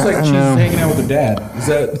 It looks like she's hanging out with her dad. Is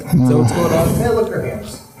that what's going on? Hey, look at her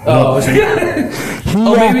hands. Oh,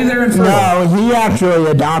 maybe they're infertile. No, he actually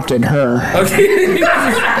adopted her. Okay.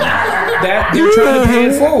 They're trying to pay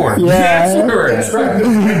it forward. Yeah. That's right.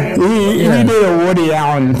 He did a Woody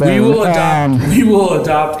Allen thing. We will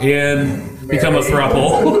adopt and become a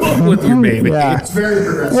throuple with your baby. Yeah. It's very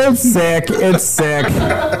progressive. It's sick. It's sick.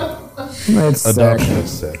 It's Adoption is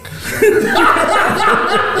sick.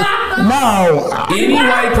 No. Any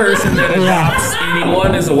white person that adopts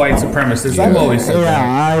anyone is a white supremacist. I've always said that.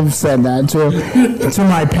 Yeah, I've said that to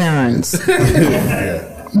my parents.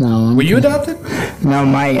 No. Were you adopted? No,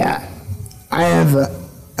 I have an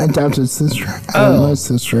adopted sister. I have no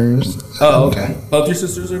sisters. Oh, okay. Both your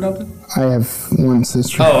sisters are adopted? I have one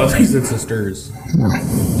sister. Oh, I think you said sisters. No.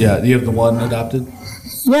 Yeah, you have the one adopted?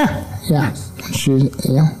 Yeah.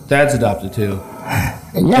 Dad's adopted too.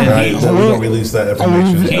 Yeah. Right, so we don't release that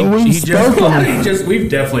information. We've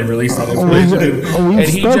definitely released that information. And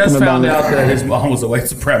he just found out that his mom was a white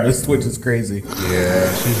supremacist, which is crazy.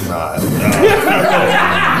 Yeah, she's not.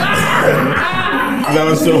 That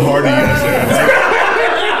was so hard to guess.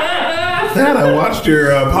 Dad, I watched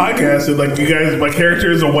your podcast and like you guys, my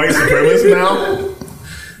character is a white supremacist now.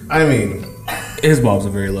 I mean, his mom's a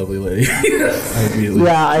very lovely lady. I immediately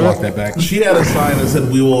walked that back. She had a sign that said,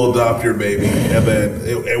 "We will adopt your baby," and then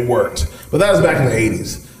it worked. But that was back in the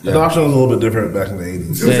 80s. Yeah. Adoption was a little bit different back in the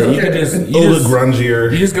 80s. Yeah, you could just, a little grungier.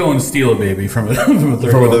 You just go and steal a baby from a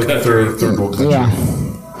third world country. Third world country. Yeah.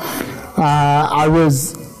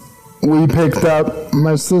 We picked up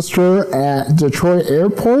my sister at Detroit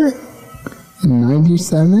Airport in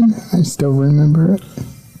 '97. I still remember it.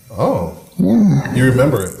 Oh. Yeah. You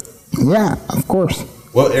remember it? Yeah, of course.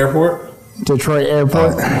 What airport? Detroit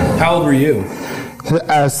Airport. How old were you?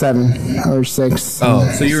 7 or 6. Oh,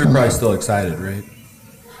 so you were probably still excited, right?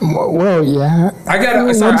 Well, yeah.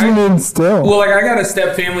 What do you mean still? Well, I got a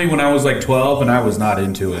step family when I was like 12, and I was not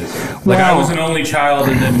into it. I was an only child,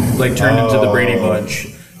 and then turned into the Brady Bunch,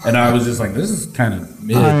 and I was just like, this is kind of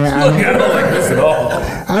mid. I don't like this at all.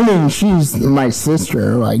 I mean, she's my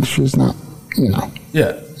sister. She's not, Yeah.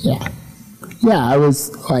 Yeah. Yeah, I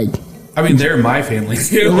was like. I mean, they're my family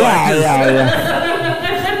too. Yeah.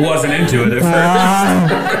 Wasn't into it at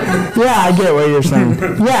first. Yeah, I get what you're saying.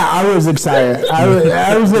 Yeah, I was excited. I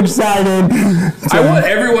was excited. I want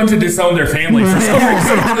everyone to disown their family for some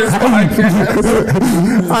reason on this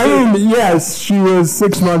podcast. I mean, yes, she was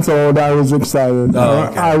 6 months old. I was excited. Oh,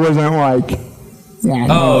 okay. I wasn't like. Yeah.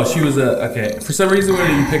 Oh, she was okay. For some reason,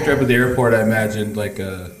 when you picked her up at the airport, I imagined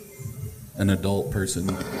an adult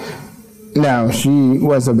person. No, she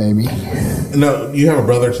was a baby. No, you have a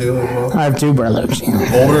brother too as well? I have 2 brothers. Yeah.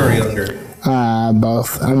 Older or younger?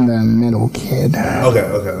 Both. I'm the middle kid.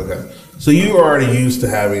 Okay. So you were already used to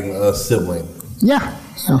having a sibling? Yeah.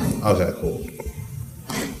 Okay, cool.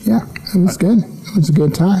 Yeah, it was good. It was a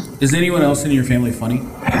good time. Is anyone else in your family funny?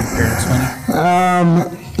 Are your parents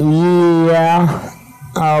funny?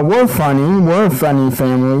 Yeah. We're funny. We're a funny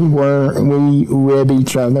family. We rib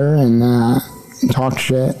each other and talk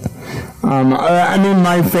shit. I mean,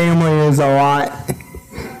 my family is a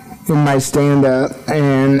in my stand-up,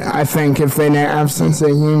 and I think if they didn't have sense of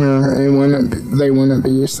humor, they wouldn't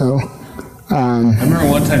be. So, I remember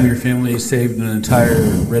one time your family saved an entire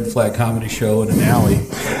Red Flag comedy show in an alley.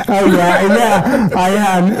 Oh yeah.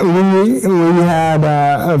 We had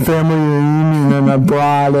a family reunion, and I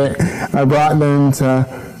brought them to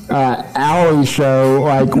alley show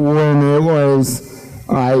like when it was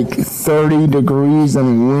like 30 degrees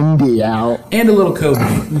and windy out. And a little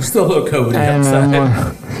COVID. Still a little COVID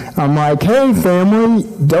outside. I'm like, hey family,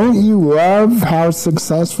 don't you love how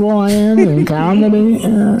successful I am in comedy?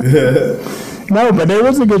 No, but it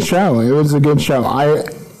was a good show.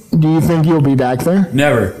 Do you think you'll be back there?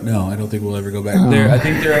 Never. No, I don't think we'll ever go back there. I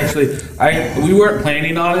think they're actually. We weren't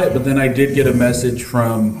planning on it, but then I did get a message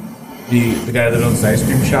from the guy that owns the ice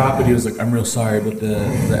cream shop, and he was like, "I'm real sorry, but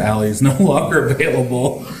the alley is no longer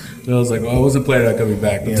available." And I was like, "Well, I wasn't planning on coming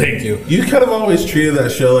back, but thank you." You kind of always treated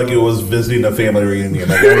that show like it was visiting a family reunion.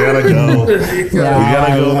 Like, I gotta go. You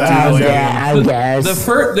gotta go. I guess. The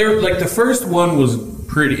first one was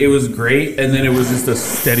pretty. It was great, and then it was just a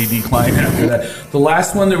steady decline after that. The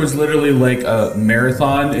last one, there was literally like a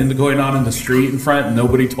marathon going on in the street in front.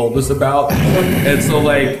 Nobody told us about, and so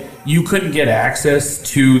like you couldn't get access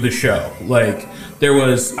to the show. Like there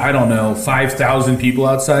was, I don't know, 5,000 people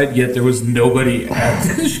outside, yet there was nobody at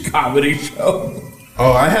this comedy show.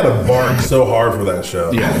 Oh, I had to bark so hard for that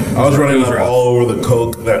show. Yeah, I was running up all over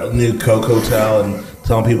that new Coke Hotel and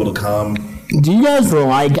telling people to come. Do you guys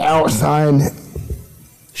like outside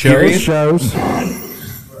shows?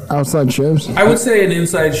 Outside shows? I would say an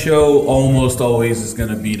inside show almost always is going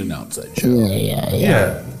to beat an outside show.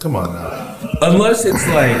 Yeah, come on now. Unless it's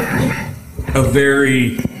like a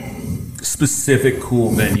very specific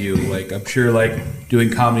cool venue. Like I'm sure like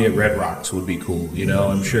doing comedy at Red Rocks would be cool. You know,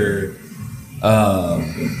 I'm sure.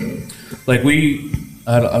 Like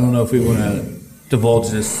I don't know if we want to divulge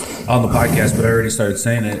this on the podcast, but I already started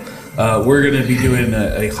saying it. We're going to be doing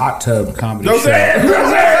a hot tub comedy show.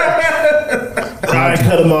 I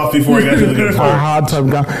cut him off before he got to the good part. A hot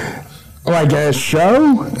tub, like a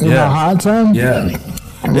show in a hot tub? Yeah.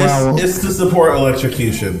 Well, it's to support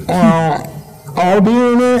electrocution. Well, I'll be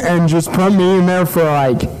in it and just put me in there for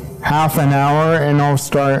like half an hour, and I'll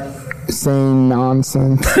start saying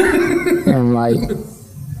nonsense and like.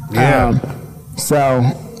 So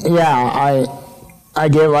yeah, I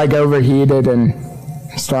get like overheated and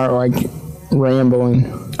start like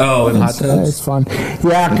rambling. Oh, in hot tubs? It's fun.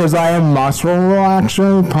 Yeah, because I have muscle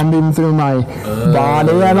relaxer pumping through my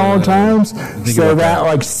body at all times. So that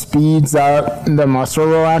like speeds up the muscle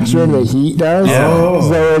relaxer, the heat does. Yeah.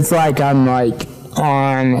 So it's like I'm like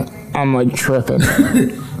tripping.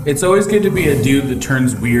 It's always good to be a dude that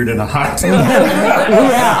turns weird in a hot tub.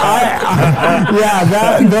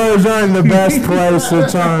 Those aren't the best place to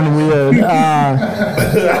turn weird.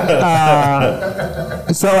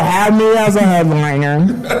 So have me as a headliner.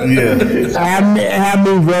 Yeah. Have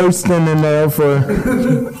me roasting in there for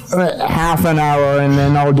half an hour, and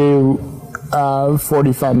then I'll do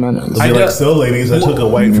 45 minutes. So ladies, I took a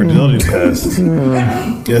white fragility test.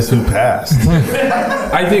 Guess who passed?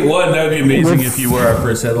 I think one, that would be amazing if you were our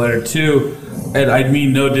first headliner. Two, and I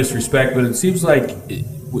mean no disrespect, but it seems like,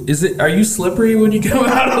 are you slippery when you come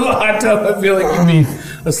out of the hot tub? I feel like you'd be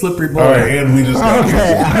a slippery boy. All right, and we just got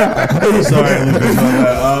sorry, Lucas, on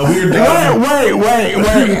that. We're done. Wait.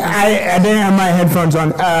 I didn't have my headphones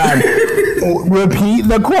on. Repeat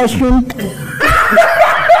the question.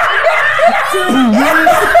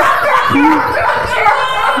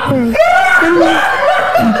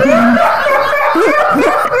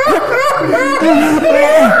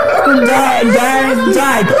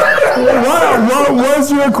 Dad, what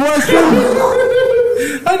was your question?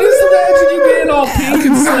 I just imagine you being all pink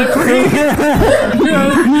and slippery.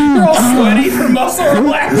 You're all sweaty from muscle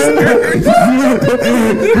relaxer.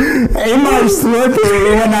 Am I slippery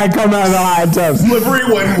when I come out of the hot tub? Slippery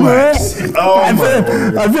when wet. Oh, I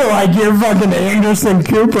feel like you're fucking Anderson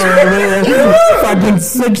Cooper over here. Fucking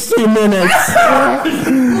 60 minutes.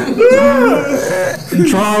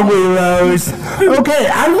 Charlie Rose. Okay, I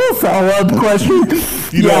have a follow-up question.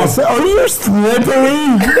 Yes, are you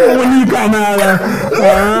slippery when you come out of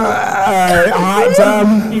hot tub?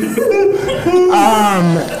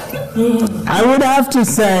 I would have to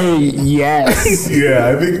say yes. Yeah,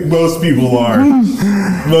 I think most people are.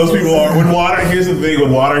 When water, here's the thing,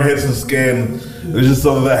 when water hits the skin, there's just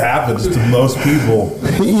something that happens to most people.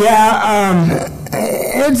 Yeah,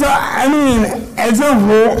 it's a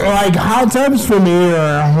whole, like, hot tubs for me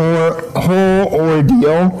are a whole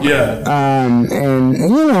ordeal. Yeah. And,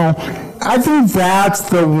 you know, I think that's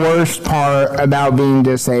the worst part about being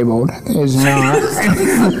disabled. Is not.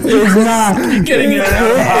 Getting it out of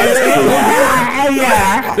the hot tub.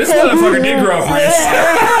 Yeah. This motherfucker did grow up rich.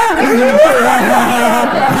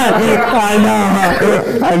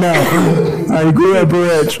 I know. I grew up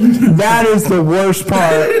rich. That is the worst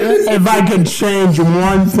part. If I could change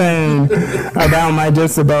one thing about my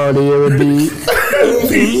disability, it would be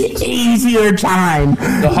easier time.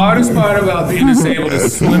 The hardest part about being disabled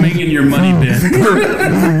is swimming in your money bin.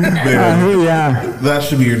 Yeah. That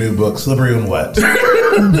should be your new book, Slippery and Wet.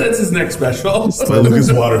 That's his next special. By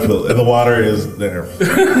Lucas Waterfield. And the water is there.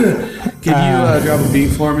 Can you drop a beat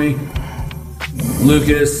for me?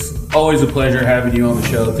 Lucas, always a pleasure having you on the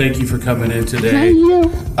show. Thank you for coming in today. Thank you.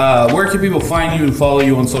 Where can people find you and follow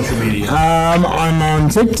you on social media? I'm on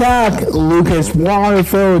TikTok, Lucas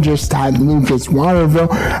Waterfield. Just type Lucas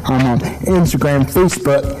Waterfield. I'm on Instagram,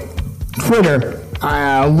 Facebook, Twitter,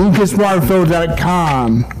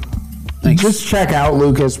 lucaswaterfield.com. Thanks. Just check out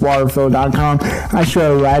lucaswaterfield.com. I should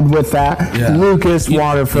have read with that. Yeah.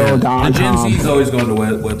 lucaswaterfield.com. The Gen Z is always going to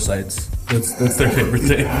websites. That's their favorite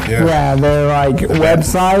thing. Yeah, they're like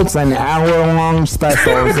websites and hour-long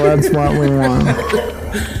specials. That's what we want.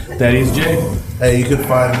 Thaddeus J. Hey, you can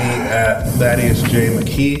find me at Thaddeus J.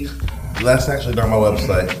 McKee. That's actually not my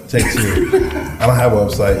website. Take two. I don't have a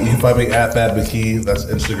website. You can find me at Thad McKee. That's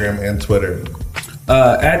Instagram and Twitter.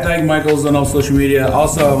 At Dyke Michaels on all social media.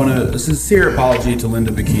 Also, I want a sincere apology to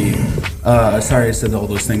Linda McKee. Sorry I said all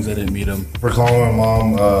those things. I didn't meet him. For calling my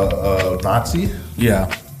mom Nazi?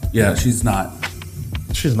 Yeah, she's not.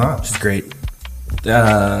 She's not. She's great.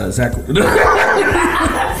 Zach.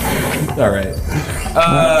 All right.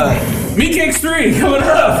 Meat Cakes 3 coming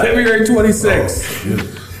up February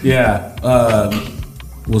 26th. Yeah.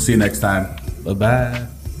 We'll see you next time. Bye-bye.